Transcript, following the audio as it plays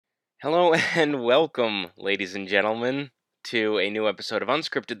Hello and welcome, ladies and gentlemen, to a new episode of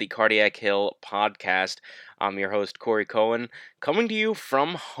Unscripted, the Cardiac Hill podcast. I'm your host, Corey Cohen, coming to you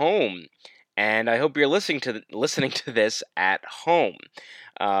from home. And I hope you're listening to this at home.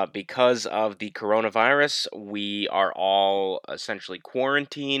 Because of the coronavirus, we are all essentially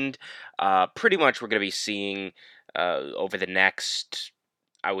quarantined. Pretty much, we're going to be seeing over the next,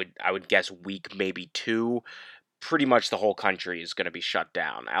 I would guess, week, maybe two. Pretty much the whole country is going to be shut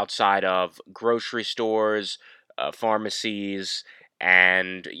down outside of grocery stores, pharmacies,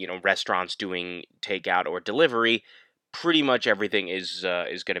 and restaurants doing takeout or delivery. Pretty much everything is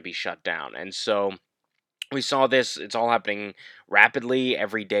going to be shut down, and so we saw this. It's all happening rapidly.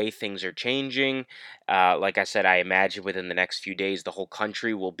 Every day, things are changing. Like I said, I imagine within the next few days, the whole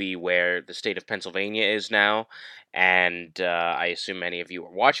country will be where the state of Pennsylvania is now. And I assume many of you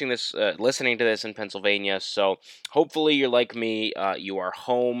are watching this, listening to this in Pennsylvania. So hopefully, you're like me. You are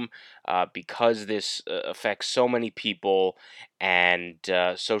home because this affects so many people. And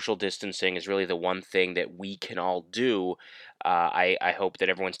social distancing is really the one thing that we can all do. I hope that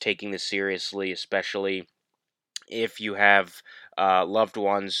everyone's taking this seriously, especially if you have loved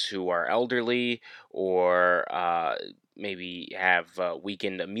ones who are elderly or maybe have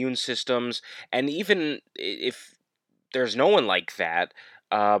weakened immune systems, and even if there's no one like that,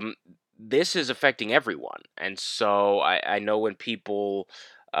 um, this is affecting everyone. And so I know when people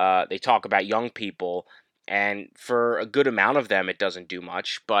they talk about young people. And for a good amount of them, it doesn't do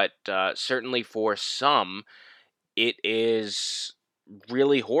much, but certainly for some, it is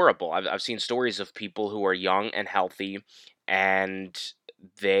really horrible. I've seen stories of people who are young and healthy, and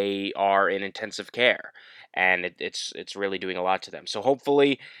they are in intensive care, and it's really doing a lot to them. So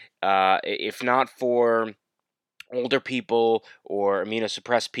hopefully, if not for older people or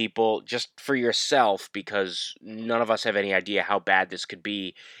immunosuppressed people, just for yourself, because none of us have any idea how bad this could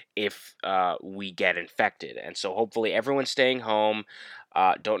be if we get infected. And so hopefully everyone's staying home.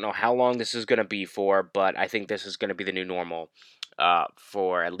 Don't know how long this is going to be for, but I think this is going to be the new normal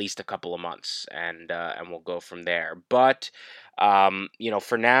for at least a couple of months, and we'll go from there. But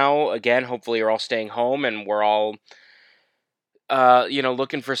for now, again, hopefully you're all staying home, and we're all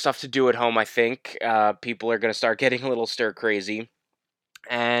looking for stuff to do at home. I think people are going to start getting a little stir crazy,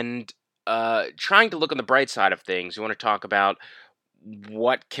 and trying to look on the bright side of things. We want to talk about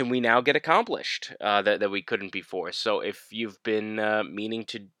what can we now get accomplished that we couldn't before. So if you've been meaning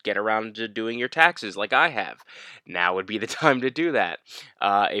to get around to doing your taxes like I have, now would be the time to do that.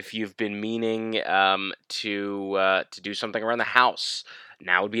 If you've been meaning to do something around the house,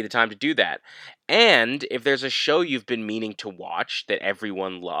 now would be the time to do that. And if there's a show you've been meaning to watch that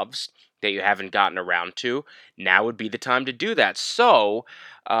everyone loves that you haven't gotten around to, now would be the time to do that. So,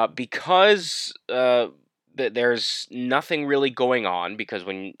 because there's nothing really going on, because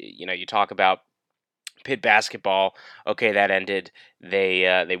when you talk about Pitt basketball, okay, that ended.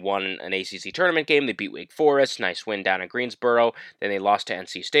 They won an ACC tournament game. They beat Wake Forest, nice win down in Greensboro. Then they lost to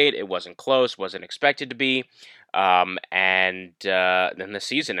NC State. It wasn't close, wasn't expected to be. And then the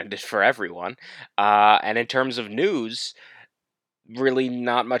season ended for everyone. And in terms of news, really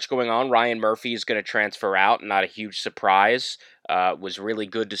not much going on. Ryan Murphy is going to transfer out. Not a huge surprise. Was really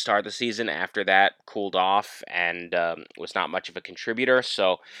good to start the season. After that, cooled off and was not much of a contributor.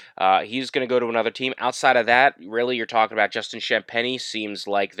 So he's going to go to another team. Outside of that, really, you're talking about Justin Champagnie. Seems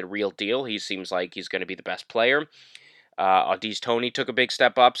like the real deal. He seems like he's going to be the best player. Audiz Toney took a big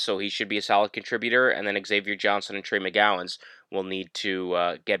step up, so he should be a solid contributor. And then Xavier Johnson and Trey McGowens will need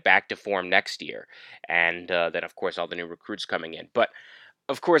to get back to form next year. And then, of course, all the new recruits coming in. But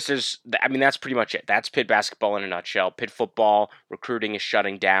of course, that's pretty much it. That's Pitt basketball in a nutshell. Pitt football recruiting is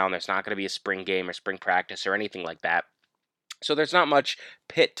shutting down. There's not going to be a spring game or spring practice or anything like that. So there's not much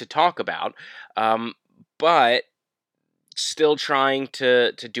Pitt to talk about. But still trying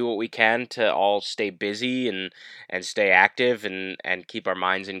to do what we can to all stay busy and stay active and keep our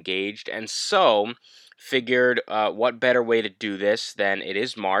minds engaged. And so figured what better way to do this than it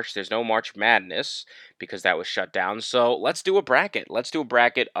is March. There's no March Madness because that was shut down. So let's do a bracket. Let's do a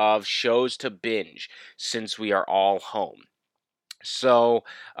bracket of shows to binge since we are all home. So,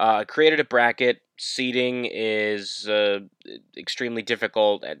 created a bracket. Seating is extremely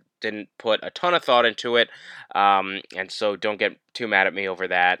difficult. I didn't put a ton of thought into it, and so don't get too mad at me over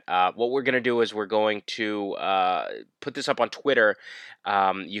that. What we're going to do is we're going to put this up on Twitter.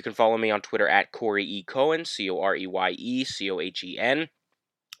 You can follow me on Twitter at Corey E. Cohen, CoreyECohen,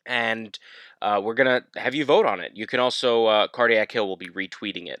 and we're gonna have you vote on it. You can also Cardiac Hill will be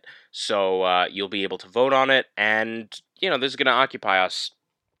retweeting it, so you'll be able to vote on it, and this is gonna occupy us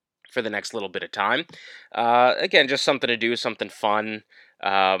for the next little bit of time. Again, just something to do, something fun.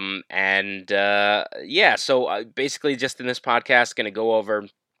 Yeah, so basically, just in this podcast, going to go over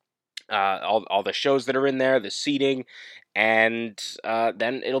all the shows that are in there, the seating, and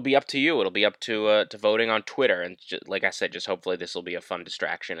then it'll be up to you. It'll be up to voting on Twitter, and like I said, just hopefully this will be a fun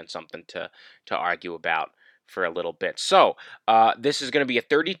distraction and something to argue about for a little bit. So this is going to be a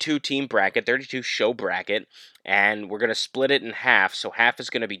 32 team bracket, 32 show bracket, and we're going to split it in half. So half is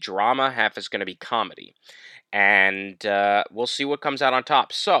going to be drama, half is going to be comedy, and we'll see what comes out on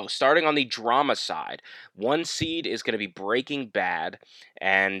top. So, starting on the drama side, one seed is going to be Breaking Bad,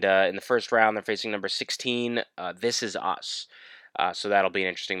 and in the first round, they're facing number 16, This Is Us. So that'll be an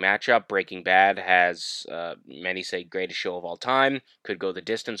interesting matchup. Breaking Bad has, many say, greatest show of all time. Could go the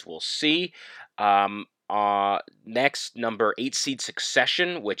distance. We'll see. Next, number 8 seed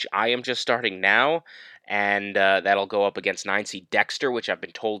Succession, which I am just starting now, and that'll go up against 9 seed Dexter, which I've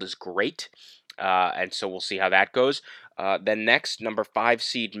been told is great. And so we'll see how that goes. Then next, number 5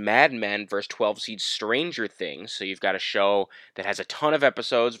 seed Mad Men versus 12 seed Stranger Things. So you've got a show that has a ton of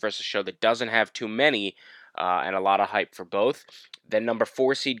episodes versus a show that doesn't have too many, and a lot of hype for both. Then number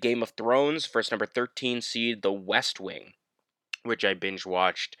 4 seed Game of Thrones versus number 13 seed The West Wing, which I binge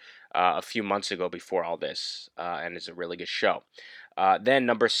watched a few months ago before all this, and is a really good show. Then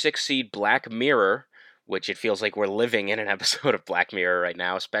number 6 seed Black Mirror, which it feels like we're living in an episode of Black Mirror right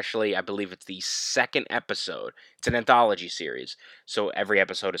now, especially I believe it's the second episode. It's an anthology series, so every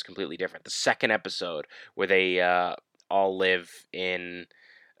episode is completely different. The second episode where they all live in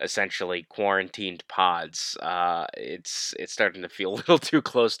essentially quarantined pods. It's starting to feel a little too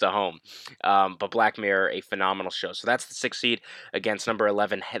close to home. But Black Mirror, a phenomenal show. So that's the 6th seed against number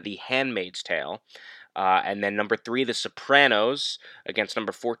 11, The Handmaid's Tale. And then number 3, The Sopranos against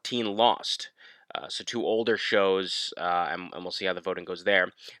number 14, Lost. So two older shows, and we'll see how the voting goes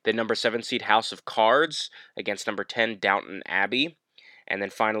there. Then number 7 seed House of Cards against number 10 Downton Abbey. And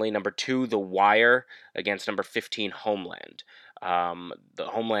then finally number 2 The Wire against number 15 Homeland. The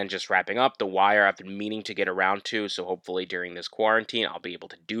Homeland just wrapping up. The Wire I've been meaning to get around to, so hopefully during this quarantine I'll be able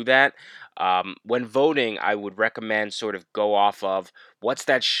to do that. When voting, I would recommend sort of go off of what's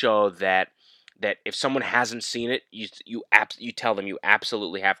that show that if someone hasn't seen it, you tell them you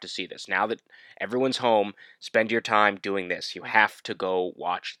absolutely have to see this. Now that everyone's home, spend your time doing this. You have to go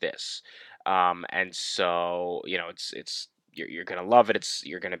watch this. And so it's you're gonna love it.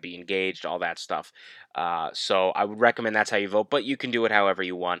 You're gonna be engaged, all that stuff. So I would recommend that's how you vote, but you can do it however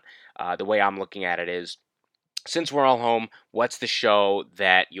you want. The way I'm looking at it is, since we're all home, what's the show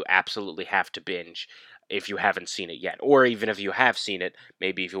that you absolutely have to binge if you haven't seen it yet? Or even if you have seen it,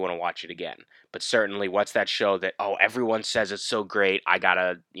 maybe if you want to watch it again. But certainly, what's that show that, oh, everyone says it's so great, I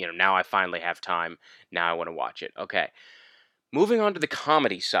gotta, now I finally have time, now I want to watch it. Okay. Moving on to the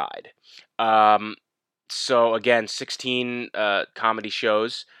comedy side. So again, 16 comedy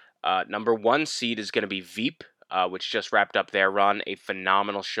shows. Number 1 seed is going to be Veep, which just wrapped up their run. A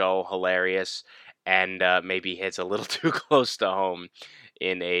phenomenal show, hilarious, and maybe hits a little too close to home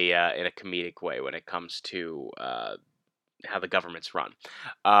in a comedic way when it comes to how the government's run.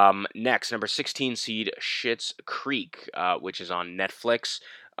 Next, number 16 seed Schitt's Creek, which is on Netflix.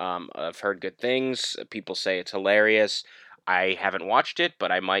 I've heard good things. People say it's hilarious. I haven't watched it,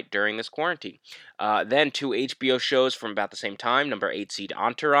 but I might during this quarantine. Then 2 HBO shows from about the same time. Number 8 seed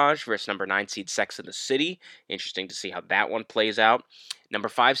Entourage versus number 9 seed Sex and the City. Interesting to see how that one plays out. Number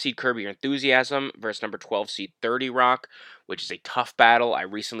 5 seed Curb Your Enthusiasm versus number 12 seed 30 Rock, which is a tough battle. I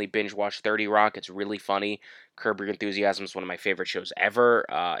recently binge watched 30 Rock. It's really funny. Curb Your Enthusiasm is one of my favorite shows ever.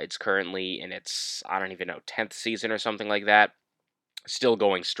 It's currently in its, I don't even know, 10th season or something like that. Still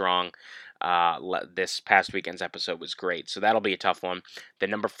going strong. This past weekend's episode was great, so that'll be a tough one.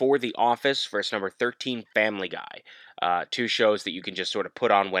 Then number 4, The Office versus number 13, Family Guy. Two shows that you can just sort of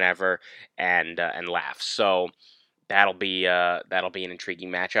put on whenever and laugh. So that'll be an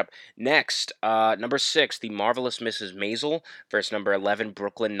intriguing matchup. Next, number 6, The Marvelous Mrs. Maisel versus number 11,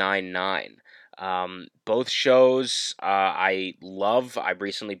 Brooklyn Nine-Nine. Both shows I love. I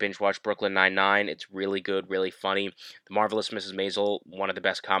recently binge watched Brooklyn Nine-Nine. It's really good, really funny. The Marvelous Mrs. Maisel, one of the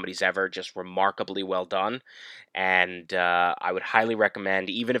best comedies ever, just remarkably well done. And I would highly recommend,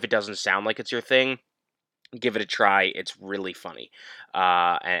 even if it doesn't sound like it's your thing, give it a try. It's really funny.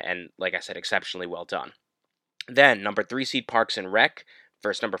 And like I said, exceptionally well done. Then, number 3 seed Parks and Rec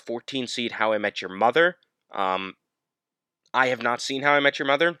versus number 14 seed How I Met Your Mother. I have not seen How I Met Your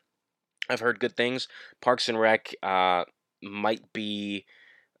Mother. I've heard good things. Parks and Rec might be.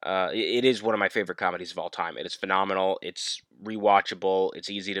 It is one of my favorite comedies of all time. It is phenomenal. It's rewatchable. It's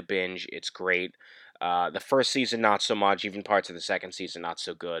easy to binge. It's great. The first season, not so much. Even parts of the second season, not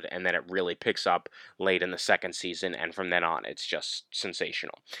so good. And then it really picks up late in the second season, and from then on, it's just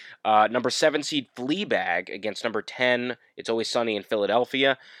sensational. Number 7 seed Fleabag against number 10. It's Always Sunny in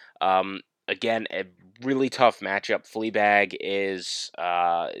Philadelphia. Again, a really tough matchup. Fleabag is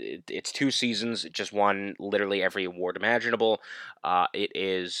it's 2 seasons. It just won literally every award imaginable. It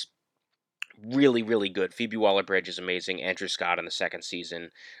is really, really good. Phoebe Waller-Bridge is amazing. Andrew Scott in the second season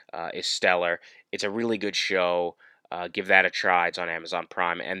is stellar. It's a really good show. Give that a try. It's on Amazon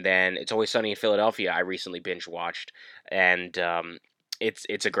Prime. And then It's Always Sunny in Philadelphia. I recently binge watched, and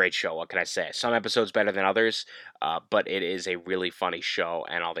it's a great show. What can I say? Some episodes better than others, but it is a really funny show,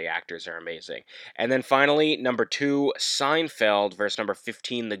 and all the actors are amazing. And then finally, number 2, Seinfeld versus number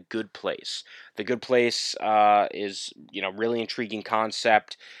 15, The Good Place. The Good Place is really intriguing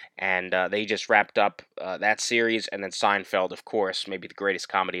concept, and they just wrapped up that series. And then Seinfeld, of course, maybe the greatest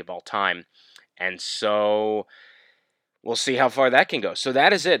comedy of all time. And so we'll see how far that can go. So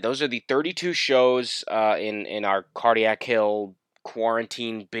that is it. Those are the 32 shows in our Cardiac Hill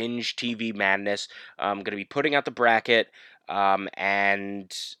quarantine binge TV madness. I'm going to be putting out the bracket,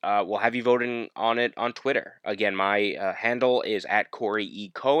 and we'll have you voting on it on Twitter. Again, my handle is at Corey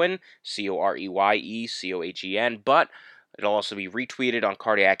E. Cohen, CoreyECohen, but it'll also be retweeted on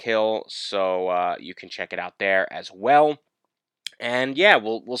Cardiac Hill, so you can check it out there as well. And yeah,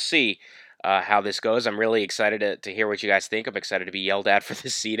 we'll see how this goes. I'm really excited to hear what you guys think. I'm excited to be yelled at for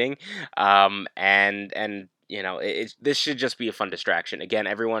this seating. And this should just be a fun distraction. Again,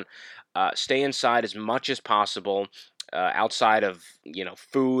 everyone, stay inside as much as possible. Outside of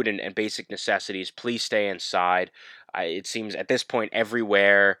food and basic necessities, please stay inside. It seems at this point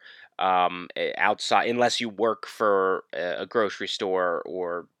everywhere outside, unless you work for a grocery store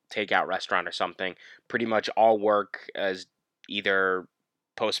or takeout restaurant or something, pretty much all work is either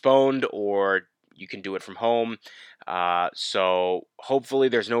postponed or you can do it from home. So hopefully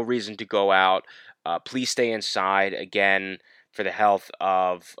there's no reason to go out. Please stay inside, again, for the health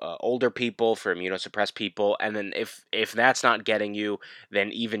of older people, for immunosuppressed people, and then if that's not getting you,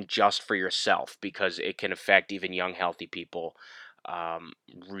 then even just for yourself, because it can affect even young healthy people.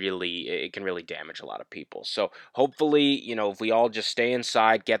 Really, it can really damage a lot of people. So hopefully, if we all just stay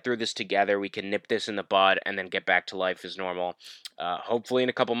inside, get through this together, we can nip this in the bud and then get back to life as normal. Hopefully in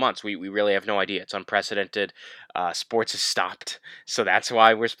a couple months. We really have no idea. It's unprecedented. Sports has stopped, so that's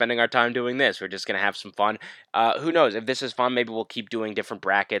why we're spending our time doing this. We're just gonna have some fun. Who knows? If this is fun, maybe we'll keep doing different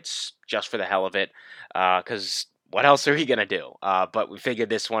brackets just for the hell of it. Because what else are we gonna do? But we figured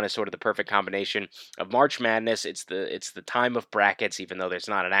this one is sort of the perfect combination of March Madness. It's the time of brackets, even though there's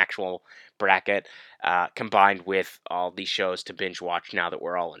not an actual bracket, combined with all these shows to binge watch now that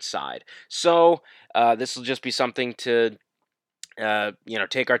we're all inside. So this will just be something to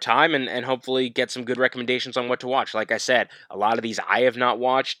take our time and hopefully get some good recommendations on what to watch. Like I said, a lot of these I have not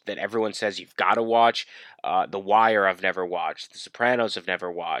watched that everyone says you've got to watch. The Wire I've never watched. The Sopranos I've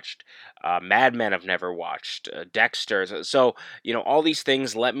never watched. Mad Men I've never watched. Dexter. So, all these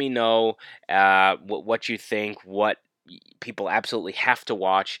things, let me know what you think, what people absolutely have to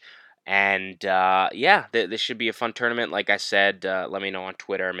watch. And yeah, this should be a fun tournament. Like I said, let me know on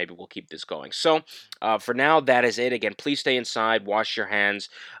Twitter. Maybe we'll keep this going. So for now, that is it. Again, please stay inside, wash your hands,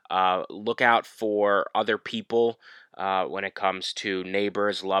 look out for other people when it comes to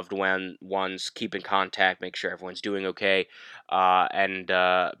neighbors, loved ones. Keep in contact. Make sure everyone's doing okay, and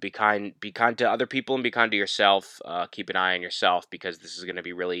be kind. Be kind to other people and be kind to yourself. Keep an eye on yourself, because this is going to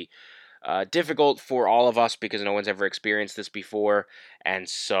be really difficult for all of us, because no one's ever experienced this before. And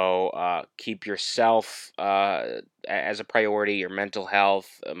so keep yourself as a priority, your mental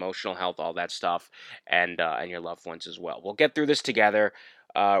health, emotional health, all that stuff, and your loved ones as well. We'll get through this together.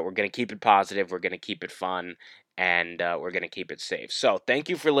 We're going to keep it positive. We're going to keep it fun, and we're going to keep it safe. So thank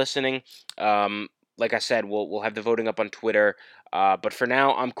you for listening. Like I said, we'll have the voting up on Twitter. But for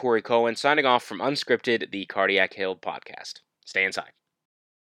now, I'm Corey Cohen, signing off from Unscripted, the Cardiac Hill podcast. Stay inside.